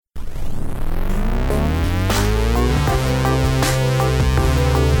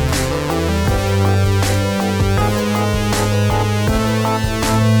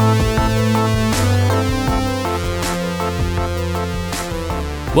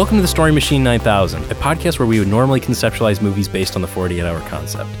Welcome to the Story Machine 9000, a podcast where we would normally conceptualize movies based on the 48-hour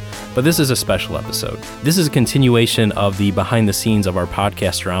concept. But this is a special episode. This is a continuation of the behind the scenes of our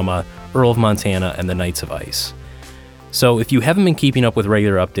podcast drama, Earl of Montana and the Knights of Ice. So if you haven't been keeping up with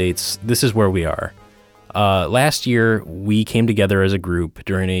regular updates, this is where we are. Last year, we came together as a group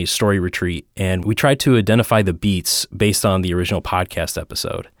during a story retreat, and we tried to identify the beats based on the original podcast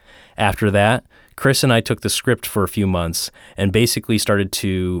episode. After that, Chris and I took the script for a few months and basically started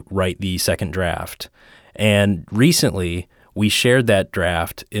to write the second draft. And recently, we shared that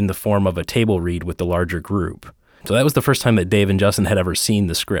draft in the form of a table read with the larger group. So that was the first time that Dave and Justin had ever seen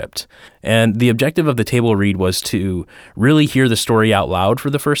the script. And the objective of the table read was to really hear the story out loud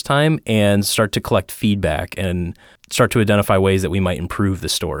for the first time and start to collect feedback and start to identify ways that we might improve the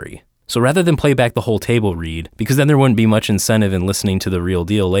story. So rather than play back the whole table read, because then there wouldn't be much incentive in listening to the real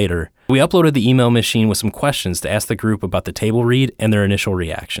deal later, we uploaded the email machine with some questions to ask the group about the table read and their initial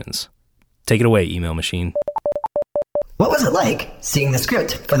reactions. Take it away, email machine. What was it like seeing the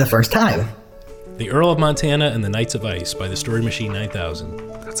script for the first time? The Earl of Montana and the Knights of Ice by the Story Machine 9000.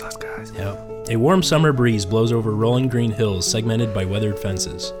 That's us, guys. Yep. A warm summer breeze blows over rolling green hills segmented by weathered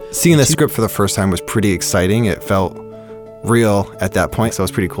fences. Seeing the script for the first time was pretty exciting. It felt real at that point, so it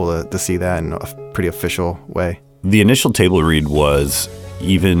was pretty cool to see that in a pretty official way. The initial table read was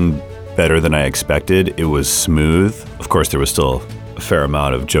even better than I expected. It was smooth. Of course, there was still a fair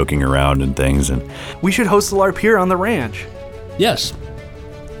amount of joking around and things. And we should host the LARP here on the ranch. Yes.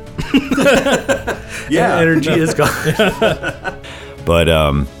 Yeah. Energy is gone.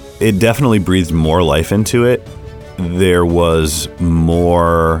 But it definitely breathed more life into it. There was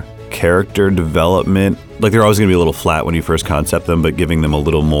more character development. Like, they're always going to be a little flat when you first concept them, but giving them a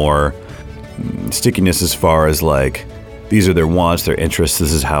little more stickiness as far as, like, these are their wants, their interests,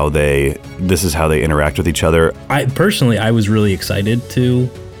 this is how they interact with each other. I was really excited to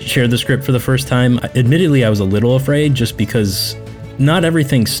share the script for the first time. Admittedly, I was a little afraid just because not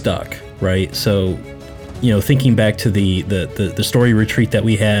everything stuck, right? So, you know, thinking back to the story retreat that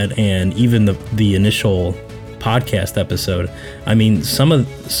we had and even the initial podcast episode, I mean,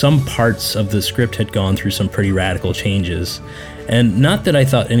 some parts of the script had gone through some pretty radical changes. And not that I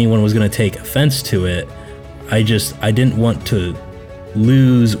thought anyone was going to take offense to it. I didn't want to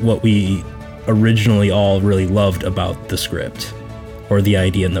lose what we originally all really loved about the script or the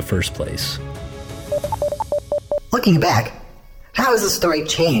idea in the first place. Looking back, how has the story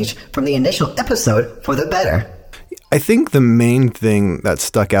changed from the initial episode for the better? I think the main thing that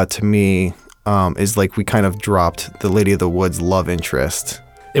stuck out to me is, like, we kind of dropped the Lady of the Woods love interest.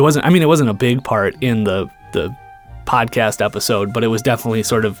 It wasn't a big part in the podcast episode, but it was definitely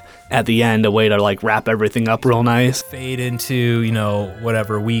sort of at the end a way to, like, wrap everything up real nice. Fade into, you know,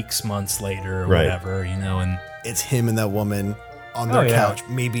 whatever, weeks, months later or whatever, you know, and it's him and that woman on their couch,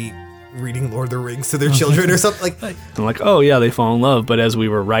 maybe reading Lord of the Rings to their children or something like. I'm like, oh yeah, they fall in love. But as we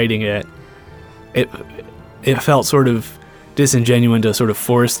were writing it felt sort of disingenuous to sort of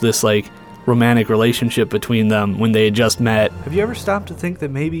force this, like, romantic relationship between them when they had just met. Have you ever stopped to think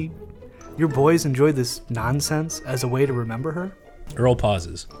that maybe your boys enjoyed this nonsense as a way to remember her? Earl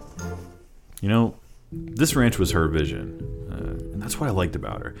pauses. You know, this ranch was her vision, and that's what I liked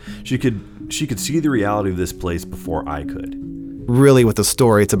about her. She could see the reality of this place before I could. Really, with the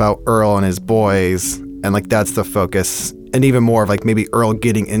story, it's about Earl and his boys, and, like, that's the focus. And even more of, like, maybe Earl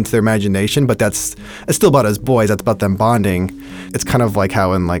getting into their imagination, but it's still about his boys. That's about them bonding. It's kind of like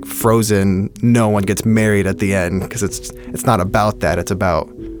how in, like, Frozen, no one gets married at the end, because it's not about that. It's about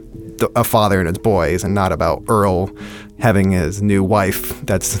a father and his boys, and not about Earl having his new wife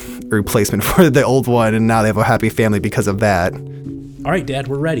that's a replacement for the old one, and now they have a happy family because of that. All right, Dad,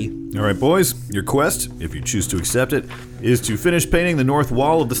 we're ready. All right, boys, your quest, if you choose to accept it, is to finish painting the north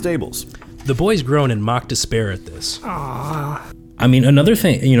wall of the stables. The boys groan in mock despair at this. Aww. I mean, another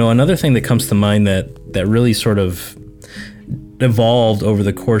thing that comes to mind that really sort of evolved over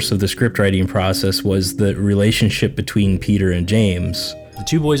the course of the script writing process was the relationship between Peter and James. The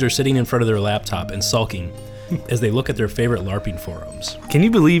two boys are sitting in front of their laptop and sulking as they look at their favorite LARPing forums. Can you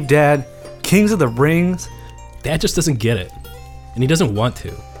believe, Dad? Kings of the Rings? Dad just doesn't get it, and he doesn't want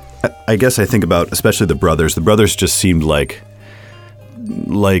to. I guess I think about especially the brothers. The brothers just seemed like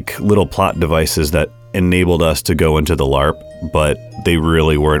little plot devices that enabled us to go into the LARP, but they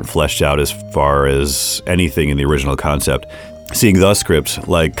really weren't fleshed out as far as anything in the original concept. Seeing the script,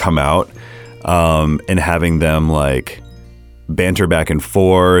 like, come out and having them, like, banter back and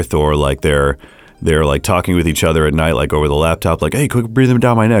forth, or, like, they're like talking with each other at night, like over the laptop, like, hey, quick, breathe them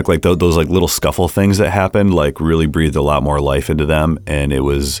down my neck. Like those like little scuffle things that happened, like really breathed a lot more life into them. And it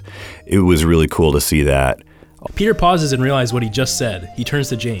was really cool to see that. Peter pauses and realizes what he just said. He turns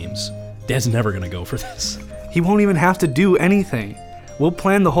to James. Dad's never gonna go for this. He won't even have to do anything. We'll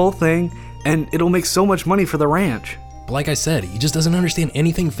plan the whole thing, and it'll make so much money for the ranch. But like I said, he just doesn't understand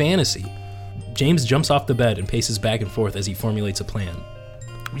anything fantasy. James jumps off the bed and paces back and forth as he formulates a plan.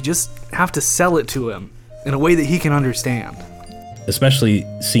 We just have to sell it to him in a way that he can understand. Especially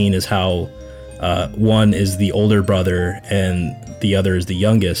seen as how one is the older brother and the other is the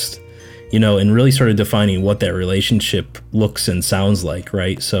youngest, and really sort of defining what that relationship looks and sounds like,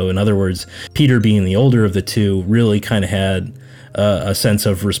 right? So in other words, Peter being the older of the two really kind of had a sense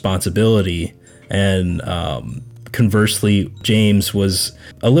of responsibility, and conversely, James was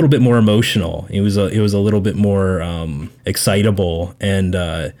a little bit more emotional. He was a little bit more excitable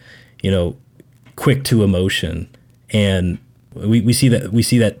and quick to emotion. And we see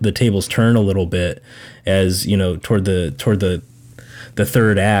that the tables turn a little bit as toward the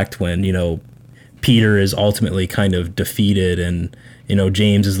third act, when Peter is ultimately kind of defeated, and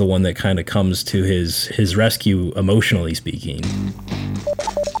James is the one that kind of comes to his rescue, emotionally speaking.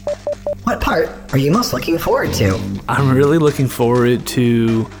 What part are you most looking forward to? I'm really looking forward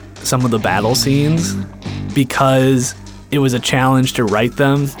to some of the battle scenes, because it was a challenge to write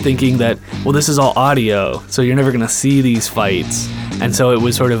them, thinking that, well, this is all audio, so you're never going to see these fights. And so it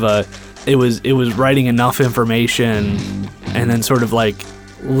was sort of it was writing enough information, and then sort of like,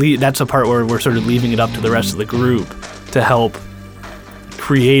 that's a part where we're sort of leaving it up to the rest of the group to help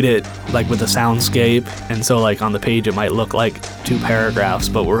create it, like with a soundscape. And so like on the page it might look like 2 paragraphs,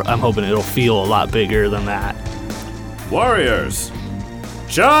 but I'm hoping it'll feel a lot bigger than that. Warriors,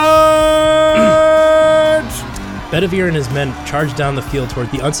 charge! Bedivere and his men charge down the field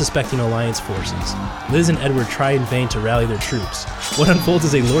toward the unsuspecting Alliance forces. Liz and Edward try in vain to rally their troops. What unfolds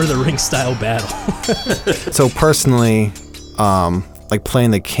is a Lord of the Rings style battle. So personally, like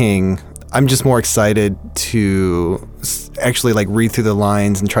playing the king, I'm just more excited to actually like read through the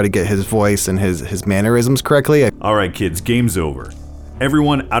lines and try to get his voice and his mannerisms correctly. All right, kids, game's over.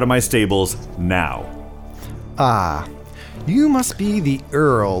 Everyone out of my stables now. Ah, you must be the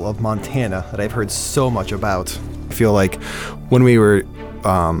Earl of Montana that I've heard so much about. I feel like when we were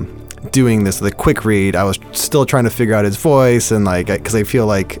doing the quick read, I was still trying to figure out his voice, and like, because I feel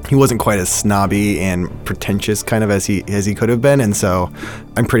like he wasn't quite as snobby and pretentious kind of as he could have been, and so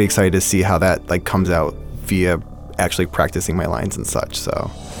I'm pretty excited to see how that like comes out via actually practicing my lines and such.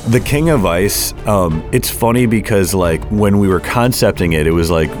 So The King of Ice, it's funny because like when we were concepting it, it was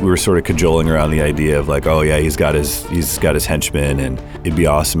like we were sort of cajoling around the idea of like, oh yeah, he's got his henchmen, and it'd be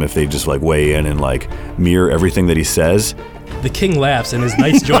awesome if they just like weigh in and like mirror everything that he says. The king laughs and his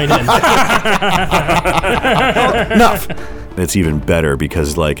knights join in. Enough. It's even better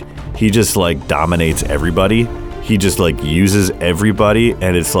because like he just like dominates everybody. He just like uses everybody,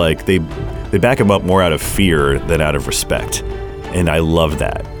 and it's like they back him up more out of fear than out of respect. And I love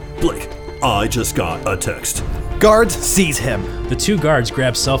that. Blake, I just got a text. Guards, seize him. The 2 guards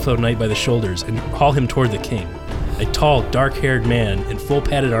grab Selfo Knight by the shoulders and haul him toward the king. A tall, dark-haired man in full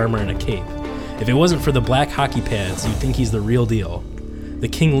padded armor and a cape. If it wasn't for the black hockey pads, you'd think he's the real deal. The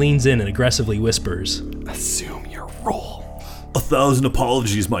king leans in and aggressively whispers, Assume your role. 1,000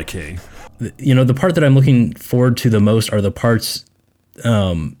 apologies, my king. The part that I'm looking forward to the most are the parts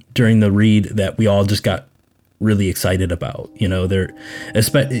during the read that we all just got really excited about. It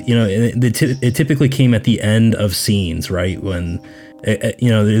typically came at the end of scenes, right? When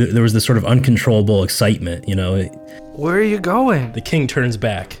there was this sort of uncontrollable excitement. Where are you going? The king turns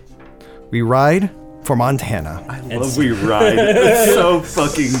back. We ride for Montana. I love We Ride. It's so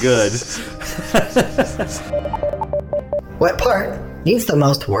fucking good. What part needs the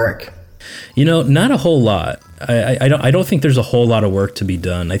most work? Not a whole lot. I don't think there's a whole lot of work to be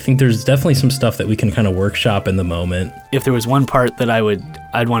done. I think there's definitely some stuff that we can kind of workshop in the moment. If there was one part that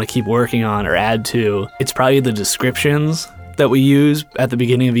I'd want to keep working on or add to, it's probably the descriptions that we use at the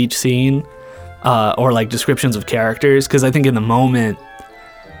beginning of each scene, or like descriptions of characters, because I think in the moment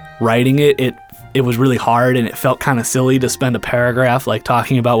writing it was really hard, and it felt kind of silly to spend a paragraph like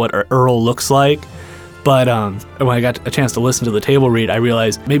talking about what Earl looks like. But when I got a chance to listen to the table read, I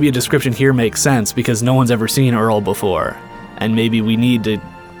realized maybe a description here makes sense because no one's ever seen Earl before, and maybe we need to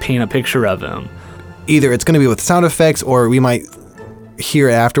paint a picture of him. Either it's going to be with sound effects, or we might hear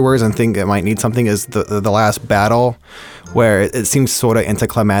it afterwards and think it might need something, as the last battle, where it seems sort of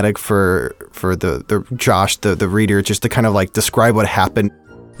anticlimactic for the Josh, the reader, just to kind of like describe what happened.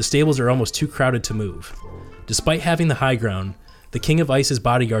 The stables are almost too crowded to move. Despite having the high ground, the King of Ice's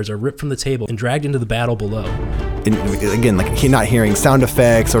bodyguards are ripped from the table and dragged into the battle below. And again, like not hearing sound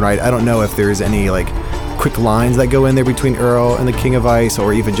effects, or I don't know if there's any like quick lines that go in there between Earl and the King of Ice,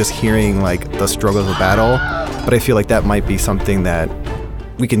 or even just hearing like the struggles of battle. But I feel like that might be something that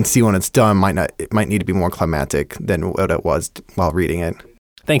we can see when it's done. It might need to be more climactic than what it was while reading it.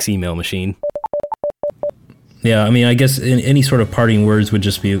 Thanks, Email Machine. Yeah, I mean, I guess any sort of parting words would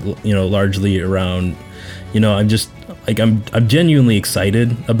just be, largely around, I'm genuinely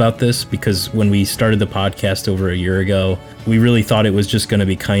excited about this, because when we started the podcast over a year ago, we really thought it was just going to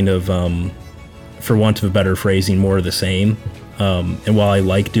be kind of, for want of a better phrasing, more of the same. And while I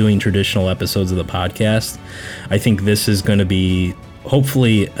like doing traditional episodes of the podcast, I think this is going to be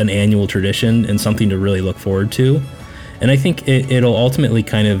hopefully an annual tradition and something to really look forward to. And I think it'll ultimately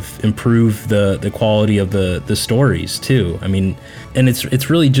kind of improve the quality of the stories too. I mean, and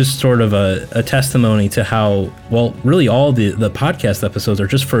it's really just sort of a testimony to how, well, really all the podcast episodes are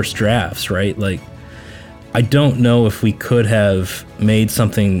just first drafts, right? Like, I don't know if we could have made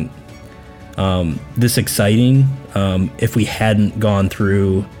something this exciting if we hadn't gone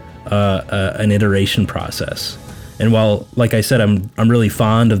through an iteration process. And while, like I said, I'm really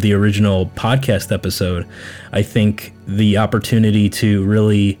fond of the original podcast episode, I think the opportunity to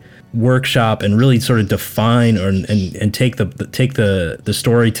really workshop and really sort of define and take the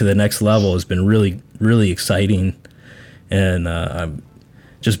story to the next level has been really, really exciting. And I'm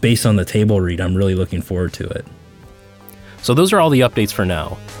just based on the table read, I'm really looking forward to it. So those are all the updates for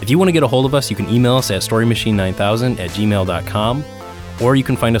now. If you want to get a hold of us, you can email us at storymachine9000@gmail.com. Or you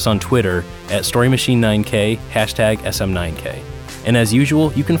can find us on Twitter at StoryMachine9K, #SM9K. And as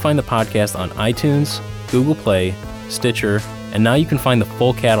usual, you can find the podcast on iTunes, Google Play, Stitcher, and now you can find the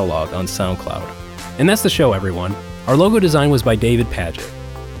full catalog on SoundCloud. And that's the show, everyone. Our logo design was by David Paget.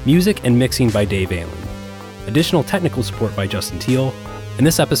 Music and mixing by Dave Allen. Additional technical support by Justin Teal. And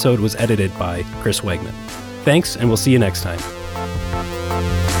this episode was edited by Chris Wegman. Thanks, and we'll see you next time.